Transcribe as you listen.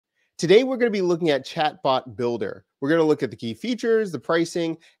Today, we're going to be looking at Chatbot Builder. We're going to look at the key features, the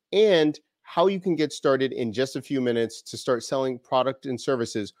pricing, and how you can get started in just a few minutes to start selling product and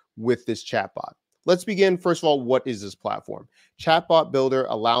services with this chatbot. Let's begin. First of all, what is this platform? Chatbot Builder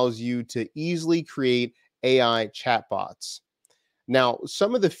allows you to easily create AI chatbots. Now,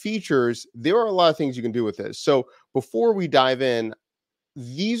 some of the features, there are a lot of things you can do with this. So before we dive in,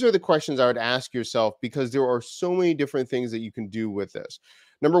 these are the questions I would ask yourself because there are so many different things that you can do with this.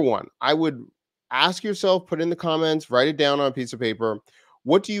 Number one, I would ask yourself, put in the comments, write it down on a piece of paper.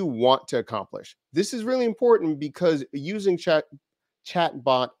 What do you want to accomplish? This is really important because using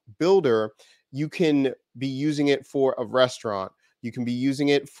Chatbot Builder, you can be using it for a restaurant. You can be using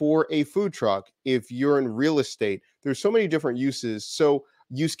it for a food truck. If you're in real estate, there's so many different use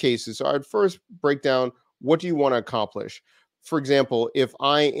cases. So I'd first break down, what do you want to accomplish? For example, if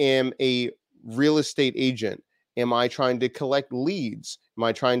I am a real estate agent, am I trying to collect leads? Am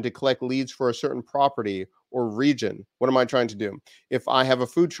I trying to collect leads for a certain property or region? What am I trying to do? If I have a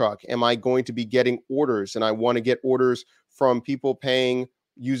food truck, am I going to be getting orders and I want to get orders from people paying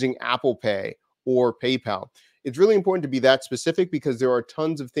using Apple Pay or PayPal? It's really important to be that specific because there are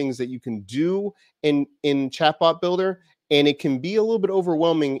tons of things that you can do in Chatbot Builder, and it can be a little bit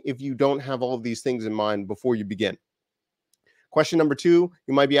overwhelming if you don't have all of these things in mind before you begin. Question number two,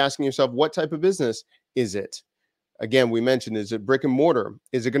 you might be asking yourself, what type of business is it? Again, we mentioned, is it brick and mortar?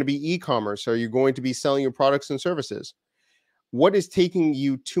 Is it going to be e-commerce? Are you going to be selling your products and services? What is taking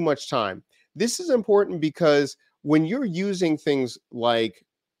you too much time? This is important because when you're using things like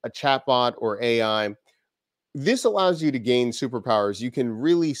a chatbot or AI, this allows you to gain superpowers. You can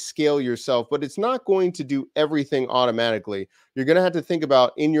really scale yourself, but it's not going to do everything automatically. You're going to have to think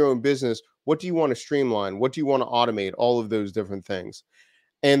about in your own business, what do you want to streamline? What do you want to automate? All of those different things.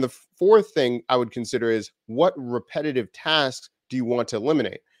 And the fourth thing I would consider is, what repetitive tasks do you want to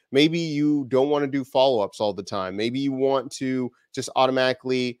eliminate? Maybe you don't want to do follow-ups all the time. Maybe you want to just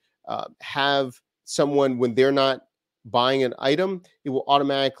automatically have someone, when they're not buying an item, it will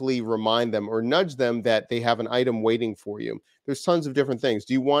automatically remind them or nudge them that they have an item waiting for you. There's tons of different things.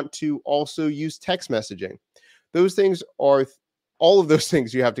 Do you want to also use text messaging? Those things are all of those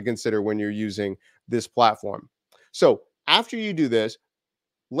things you have to consider when you're using this platform. So after you do this,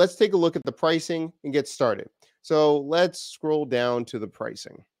 let's take a look at the pricing and get started. So let's scroll down to the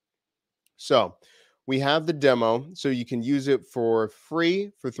pricing. So we have the demo, so you can use it for free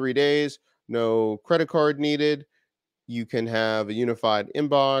for 3 days, no credit card needed. You can have a unified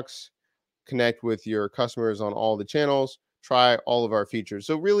inbox, connect with your customers on all the channels, try all of our features.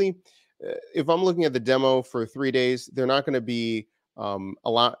 So really, if I'm looking at the demo for 3 days, they're not going to be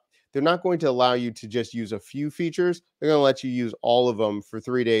they're not going to allow you to just use a few features. They're going to let you use all of them for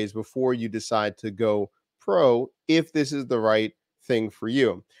 3 days before you decide to go pro, if this is the right thing for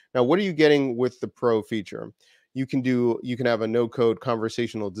you. Now, what are you getting with the pro feature? You can have a no-code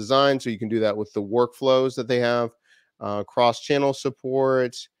conversational design, so you can do that with the workflows that they have. Cross-channel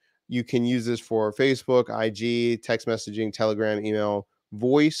support. You can use this for Facebook, IG, text messaging, Telegram, email,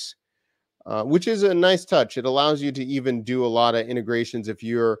 voice, which is a nice touch. It allows you to even do a lot of integrations if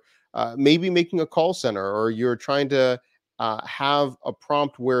you're maybe making a call center, or you're trying to have a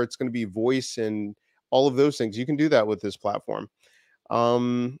prompt where it's going to be voice and all of those things. You can do that with this platform.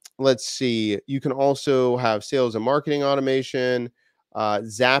 Let's see. You can also have sales and marketing automation,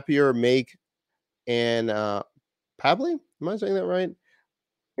 Zapier, Make, and Pabbly. Am I saying that right?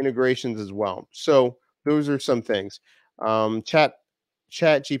 Integrations as well. So those are some things. Chat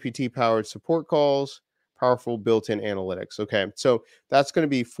GPT powered support calls, powerful built-in analytics. Okay, so that's going to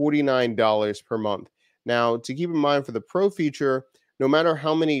be $49 per month. Now, to keep in mind, for the pro feature, no matter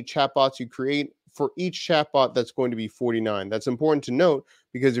how many chatbots you create, for each chatbot, that's going to be $49. That's important to note,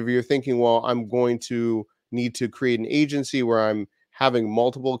 because if you're thinking, well, I'm going to need to create an agency where I'm having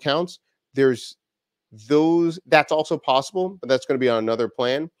multiple accounts, that's also possible, but that's going to be on another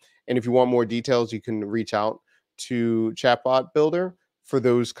plan. And if you want more details, you can reach out to Chatbot Builder for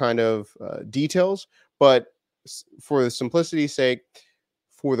those kind of details. But for the simplicity's sake,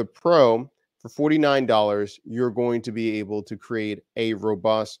 for the pro, for $49, you're going to be able to create a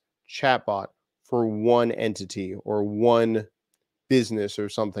robust chatbot for one entity or one business or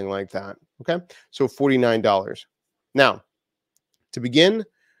something like that. Okay, so $49. Now, to begin,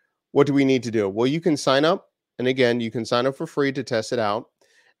 what do we need to do? Well, you can sign up. And again, you can sign up for free to test it out.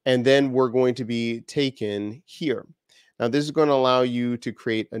 And then we're going to be taken here. Now, this is going to allow you to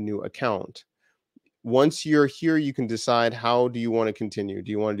create a new account. Once you're here, you can decide, how do you want to continue?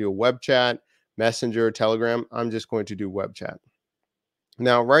 Do you want to do a web chat, Messenger, Telegram? I'm just going to do web chat.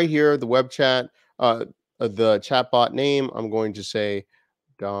 Now, right here, the web chat, the chatbot name, I'm going to say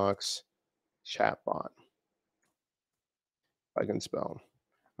docs chatbot, if I can spell.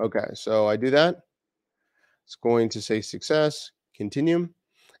 Okay, so I do that. It's going to say success, continue.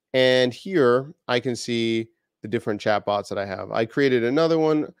 And here I can see the different chatbots that I have. I created another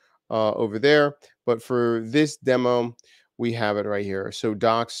one over there, but for this demo, we have it right here. So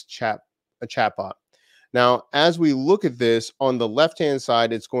docs chat, a chatbot. Now, as we look at this on the left-hand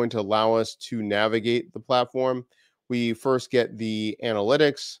side, it's going to allow us to navigate the platform. We first get the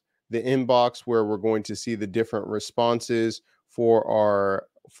analytics, the inbox, where we're going to see the different responses for our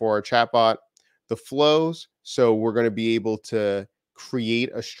chatbot, the flows. So we're going to be able to create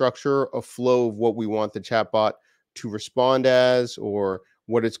a structure, a flow of what we want the chatbot to respond as, or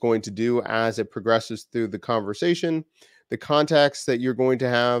what it's going to do as it progresses through the conversation, the contacts that you're going to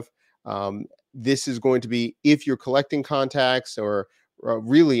have. This is going to be if you're collecting contacts or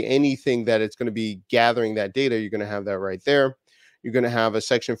really anything that it's going to be gathering that data, you're going to have that right there. You're going to have a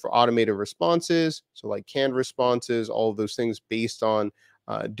section for automated responses. So like canned responses, all of those things based on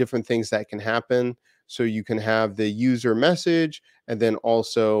different things that can happen. So you can have the user message and then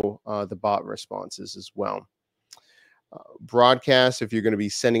also the bot responses as well. Broadcast, if you're going to be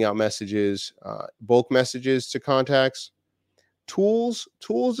sending out messages, bulk messages to contacts. Tools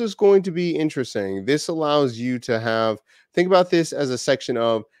is going to be interesting. This allows you to think about this as a section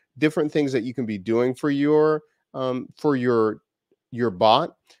of different things that you can be doing for your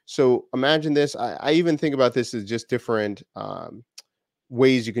bot. So imagine this. I even think about this as just different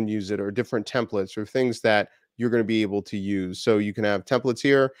ways you can use it, or different templates or things that you're going to be able to use. So you can have templates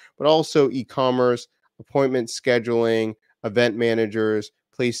here, but also e-commerce, appointment scheduling, event managers,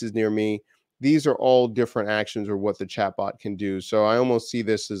 places near me. These are all different actions or what the chatbot can do. So I almost see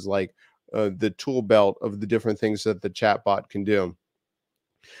this as like the tool belt of the different things that the chatbot can do.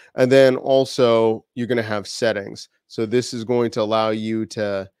 And then also you're going to have settings. So this is going to allow you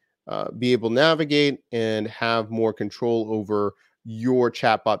to be able to navigate and have more control over your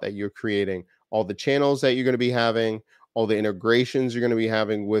chatbot that you're creating, all the channels that you're going to be having, all the integrations you're going to be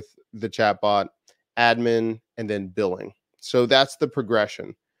having with the chatbot, admin, and then billing. So that's the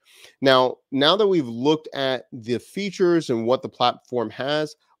progression. Now that we've looked at the features and what the platform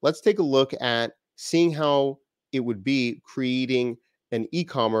has, let's take a look at seeing how it would be creating an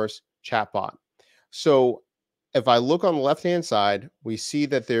e-commerce chatbot. So if I look on the left-hand side, we see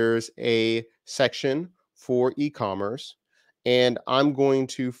that there's a section for e-commerce, and I'm going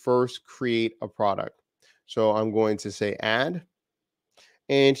to first create a product. So I'm going to say add,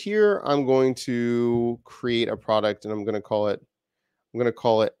 and here I'm going to create a product, and I'm going to call it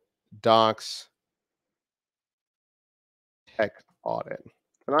Docs Tech Audit.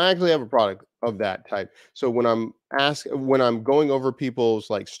 And I actually have a product of that type. So when I'm going over people's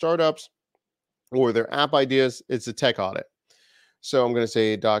like startups or their app ideas, it's a tech audit. So I'm going to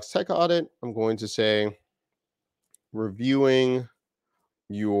say Docs Tech Audit. I'm going to say reviewing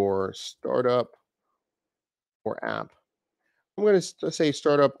your startup or app. I'm going to say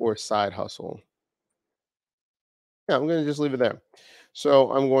startup or side hustle. Yeah, I'm going to just leave it there.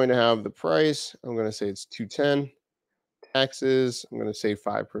 So I'm going to have the price. I'm going to say it's 210. Taxes, I'm going to say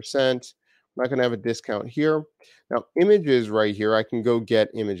 5%. I'm not going to have a discount here. Now, images right here, I can go get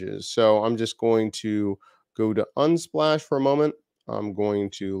images. So I'm just going to go to Unsplash for a moment. I'm going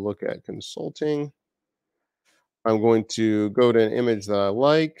to look at consulting. I'm going to go to an image that I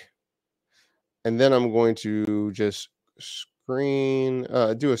like. And then I'm going to just do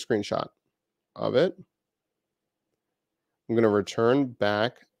a screenshot of it. I'm going to return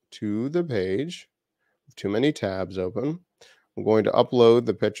back to the page. Too many tabs open. I'm going to upload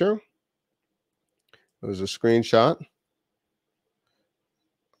the picture. There's a screenshot.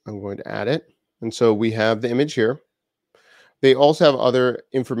 I'm going to add it. And so we have the image here. They also have other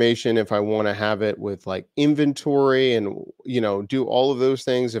information if I want to have it with like inventory and, do all of those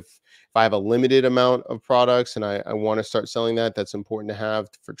things. If I have a limited amount of products and I want to start selling that, that's important to have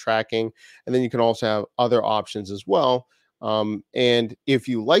for tracking. And then you can also have other options as well. And if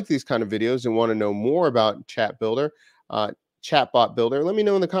you like these kind of videos and want to know more about Chatbot Builder, let me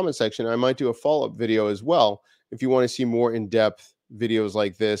know in the comment section. I might do a follow-up video as well if you want to see more in-depth videos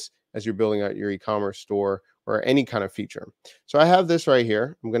like this as you're building out your e-commerce store or any kind of feature. So I have this right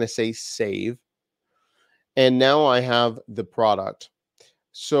here. I'm going to say save. And now I have the product.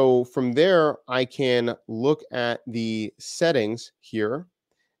 So from there, I can look at the settings here,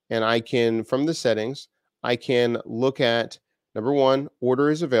 and from the settings, I can look at number one,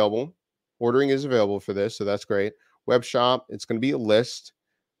 ordering is available for this. So that's great. Web shop, it's going to be a list.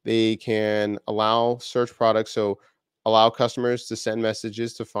 They can allow search products. So allow customers to send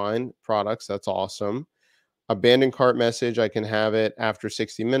messages to find products. That's awesome. Abandoned cart message, I can have it after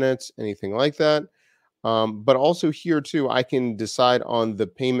 60 minutes, anything like that. But also here too, I can decide on the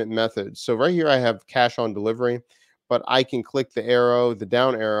payment method. So right here, I have cash on delivery, but I can click the arrow, the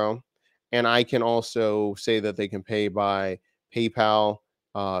down arrow, and I can also say that they can pay by PayPal,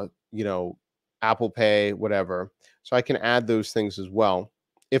 uh, you know, Apple Pay, whatever. So I can add those things as well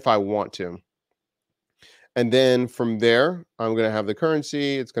if I want to. And then from there, I'm going to have the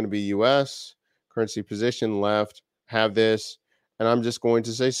currency. It's going to be US, currency position left, have this, and I'm just going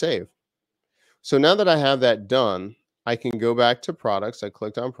to say save. So now that I have that done, I can go back to products. I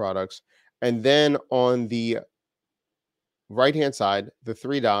clicked on products. And then on the right hand side, the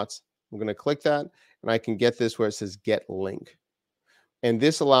three dots, I'm going to click that and I can get this where it says get link. And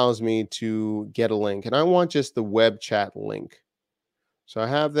this allows me to get a link. And I want just the web chat link. So I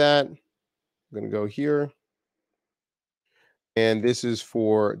have that. I'm going to go here. And this is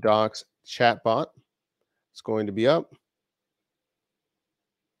for Doc's chatbot. It's going to be up.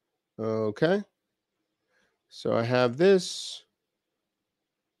 Okay. So I have this.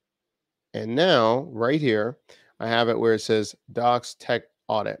 And now, right here, I have it where it says Docs Tech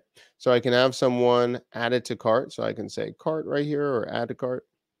Audit. So I can have someone add it to cart. So I can say cart right here or add to cart.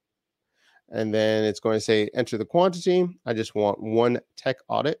 And then it's going to say enter the quantity. I just want one tech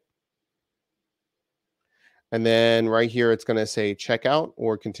audit. And then right here, it's going to say checkout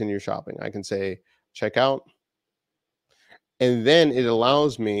or continue shopping. I can say checkout. And then it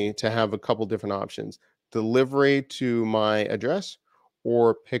allows me to have a couple different options: delivery to my address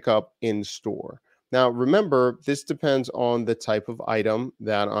or pick up in store. Now, remember, this depends on the type of item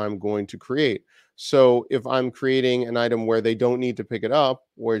that I'm going to create. So if I'm creating an item where they don't need to pick it up,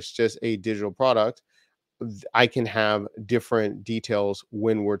 or it's just a digital product, I can have different details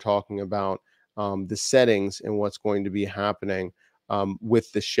when we're talking about the settings and what's going to be happening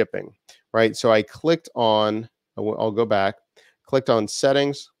with the shipping, right? So I clicked on, I'll go back, clicked on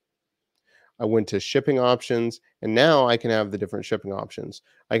settings. I went to shipping options, and now I can have the different shipping options.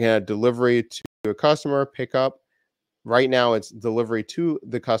 I can have delivery to a customer, pickup. Right now it's delivery to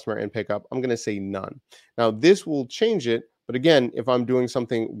the customer and pickup. I'm going to say none. Now this will change it, but again, if I'm doing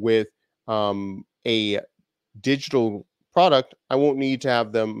something with a digital product, I won't need to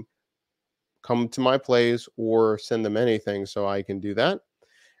have them come to my place or send them anything. So I can do that.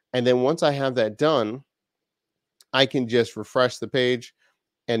 And then once I have that done, I can just refresh the page,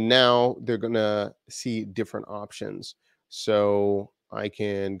 and now they're going to see different options. So I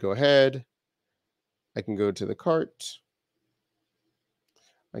can go ahead, I can go to the cart,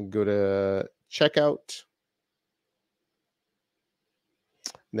 I can go to checkout.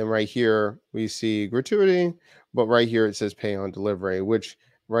 And then right here, we see gratuity, but right here it says pay on delivery, which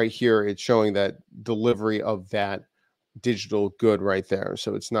right here it's showing that delivery of that digital good right there.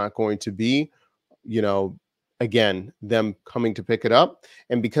 So it's not going to be, you know, again, them coming to pick it up.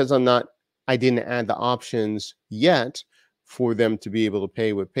 And because I didn't add the options yet for them to be able to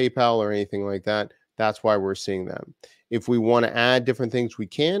pay with PayPal or anything like that, that's why we're seeing them. If we want to add different things, we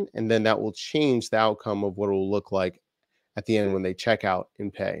can, and then that will change the outcome of what it will look like at the end when they check out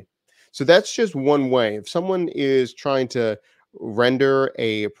and pay. So that's just one way. If someone is trying to render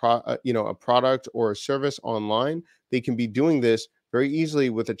a a product or a service online, they can be doing this very easily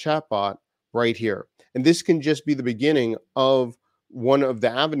with a chatbot right here. And this can just be the beginning of one of the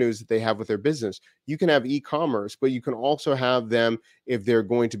avenues that they have with their business. You can have e-commerce, but you can also have them if they're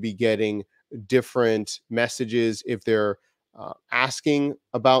going to be getting different messages. If they're asking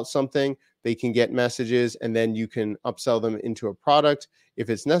about something, they can get messages, and then you can upsell them into a product if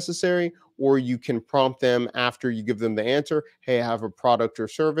it's necessary, or you can prompt them after you give them the answer. Hey, I have a product or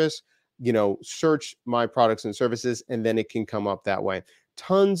service, search my products and services, and then it can come up that way.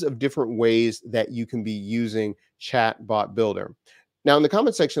 Tons of different ways that you can be using Chatbot Builder. Now, in the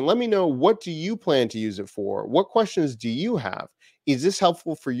comment section, let me know, what do you plan to use it for? What questions do you have? Is this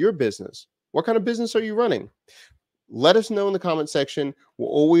helpful for your business? What kind of business are you running? Let us know in the comment section. We're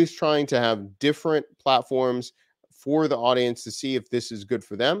always trying to have different platforms for the audience to see if this is good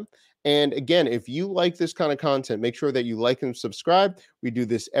for them. And again, if you like this kind of content, make sure that you like and subscribe. We do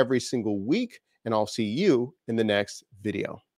this every single week, and I'll see you in the next video.